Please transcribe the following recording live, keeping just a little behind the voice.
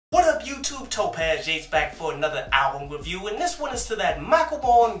YouTube? Topaz Yates back for another album review, and this one is to that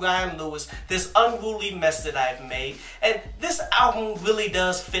Macklemore and Ryan Lewis, this Unruly mess that I've made. And this album really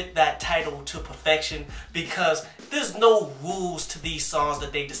does fit that title to perfection because there's no rules to these songs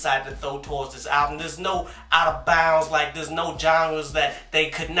that they decided to throw towards this album. There's no out of bounds, like there's no genres that they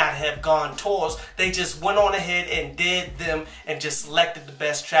could not have gone towards. They just went on ahead and did them and just selected the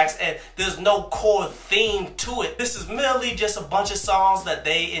best tracks, and there's no core theme to it. This is merely just a bunch of songs that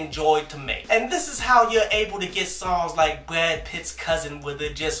they enjoyed to make. And this is how you're able to get songs like Brad Pitt's Cousin, where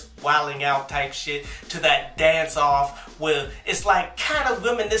they're just wilding out type shit, to that Dance Off where it's like kind of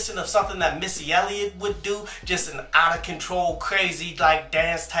reminiscent of something that Missy Elliott would do, just an out of control crazy like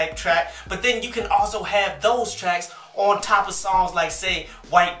dance type track. But then you can also have those tracks on top of songs like, say,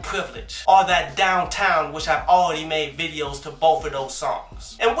 White Privilege or that Downtown, which I've already made videos to both of those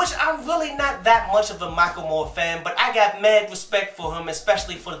songs. And which I'm really not that much of a Macklemore fan, but I got mad respect for him,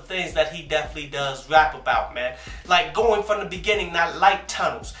 especially for the things that he definitely does rap about, man. Like going from the beginning, not Light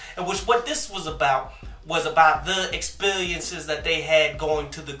Tunnels, and which what this was about the experiences that they had going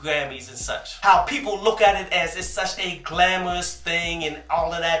to the Grammys and such. How people look at it as it's such a glamorous thing and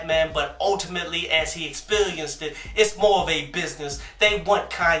all of that, man, but ultimately as he experienced it, it's more of a business. They want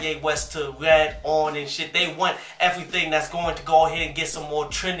Kanye West to rant on and shit. They want everything that's going to go ahead and get some more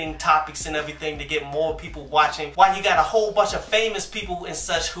trending topics and everything to get more people watching, while you got a whole bunch of famous people and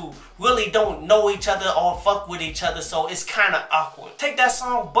such who really don't know each other or fuck with each other, so it's kind of awkward. Take that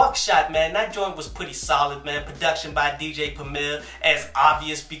song Buckshot, man. That joint was pretty solid, man. Production by DJ Premier, as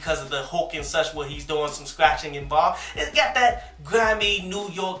obvious because of the hook and such, where he's doing some scratching involved. It got that grimy New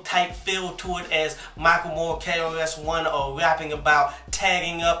York type feel to it, as Macklemore KRS-One or rapping about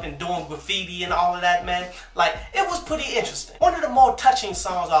tagging up and doing graffiti and all of that, man. Like, it was pretty interesting. One of the more touching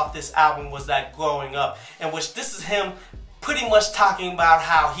songs off this album was that Growing Up, in which this is him pretty much talking about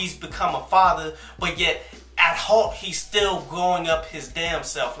how he's become a father, but yet at heart he's still growing up his damn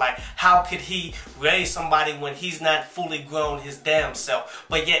self. Like, how could he raise somebody when he's not fully grown his damn self?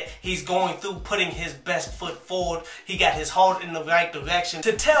 But yet he's going through putting his best foot forward. He got his heart in the right direction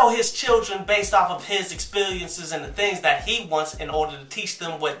to tell his children based off of his experiences and the things that he wants, in order to teach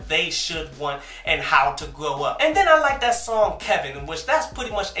them what they should want and how to grow up. And then I like that song Kevin, in which that's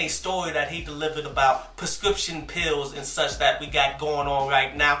pretty much a story that he delivered about prescription pills and such that we got going on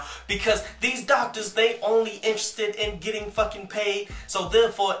right now, because these doctors, they only interested in getting fucking paid. So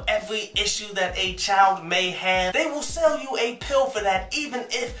therefore, every issue that a child may have, they will sell you a pill for that, even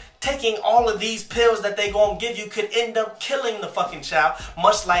if taking all of these pills that they gonna give you could end up killing the fucking child,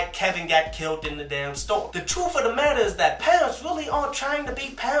 much like Kevin got killed in the damn store. The truth of the matter is that parents really aren't trying to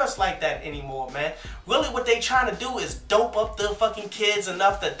be parents like that anymore, man. Really what they trying to do is dope up their fucking kids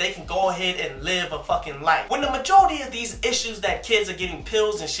enough that they can go ahead and live a fucking life. When the majority of these issues that kids are getting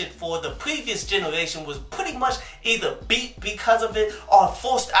pills and shit for, the previous generation was pretty much either beat because of it or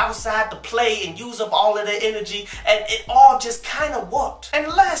forced outside to play and use up all of their energy, and it all just kind of worked. And the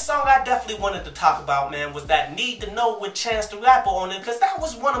last song I definitely wanted to talk about, man, was that Need to Know with Chance the Rapper on it, because that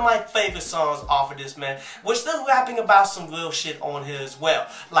was one of my favorite songs off of this, man, which they're rapping about some real shit on here as well.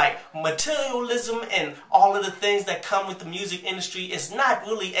 Like, materialism and all of the things that come with the music industry is not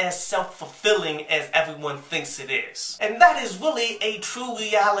really as self-fulfilling as everyone thinks it is. And that is really a true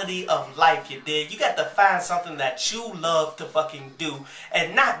reality of life, you dig? You got to find something that you love to fucking do,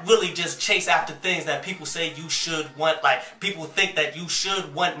 and not really just chase after things that people say you should want. Like, people think that you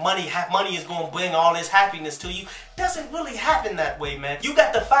should want money. Money is going to bring all this happiness to you. Doesn't really happen that way, man. You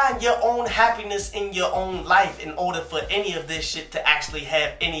got to find your own happiness in your own life in order for any of this shit to actually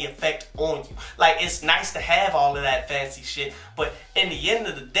have any effect on you. Like, it's nice to have all of that fancy shit, but in the end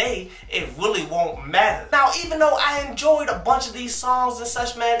of the day, it really won't matter. Now, even though I enjoyed a bunch of these songs and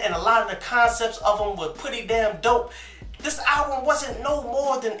such, man, and a lot of the concepts of them were pretty damn dope, this album wasn't no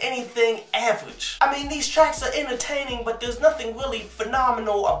more than anything average. I mean, these tracks are entertaining, but there's nothing really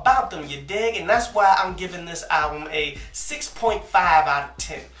phenomenal about them, you dig? And that's why I'm giving this album a 6.5 out of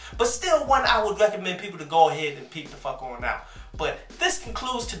 10. But still one I would recommend people to go ahead and peep the fuck on out. But this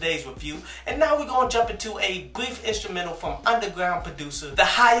concludes today's review, and now we're going to jump into a brief instrumental from underground producer The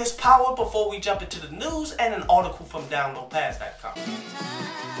Highest Power before we jump into the news and an article from downloadpass.com.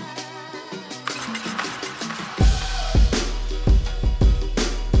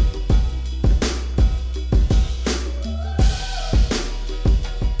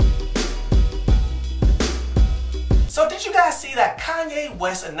 So did you guys see that Kanye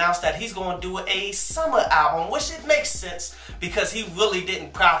West announced that he's going to do a summer album, which it makes sense because he really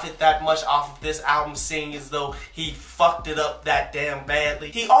didn't profit that much off of this album, seeing as though he fucked it up that damn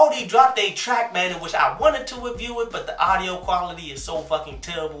badly. He already dropped a track, man, in which I wanted to review it, but the audio quality is so fucking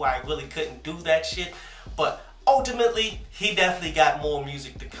terrible I really couldn't do that shit. But ultimately, he definitely got more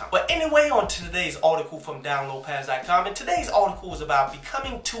music to come. But anyway, on to today's article from downloadpads.com, and today's article is about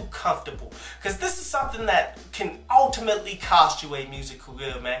becoming too comfortable, because this is something that can ultimately cost you a music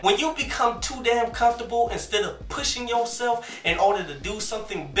career, man. When you become too damn comfortable instead of pushing yourself in order to do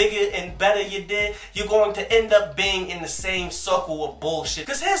something bigger and better you did, you're going to end up being in the same circle of bullshit.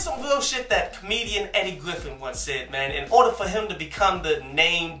 Because here's some real shit that comedian Eddie Griffin once said, man. In order for him to become the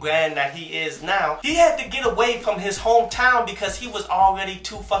name brand that he is now, he had to get away from his hometown because he was already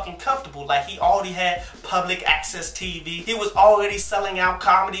too fucking comfortable. Like, he already had public access TV. He was already selling out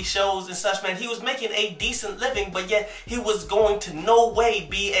comedy shows and such, man. He was making a decent living, but yet he was going to no way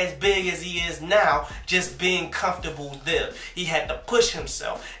be as big as he is now just being comfortable there. He had to push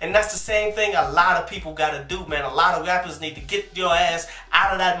himself. And that's the same thing a lot of people gotta do, man. A lot of rappers need to get your ass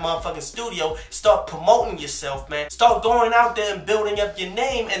out of that motherfucking studio, start promoting yourself, man. Start going out there and building up your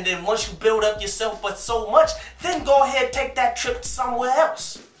name, and then once you build up yourself but so much, then go ahead and take that trip somewhere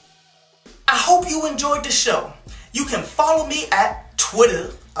else. I hope you enjoyed the show. You can follow me at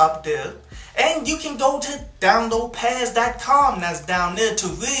Twitter up there, and you can go to downloadpads.com, that's down there, to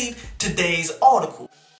read today's article.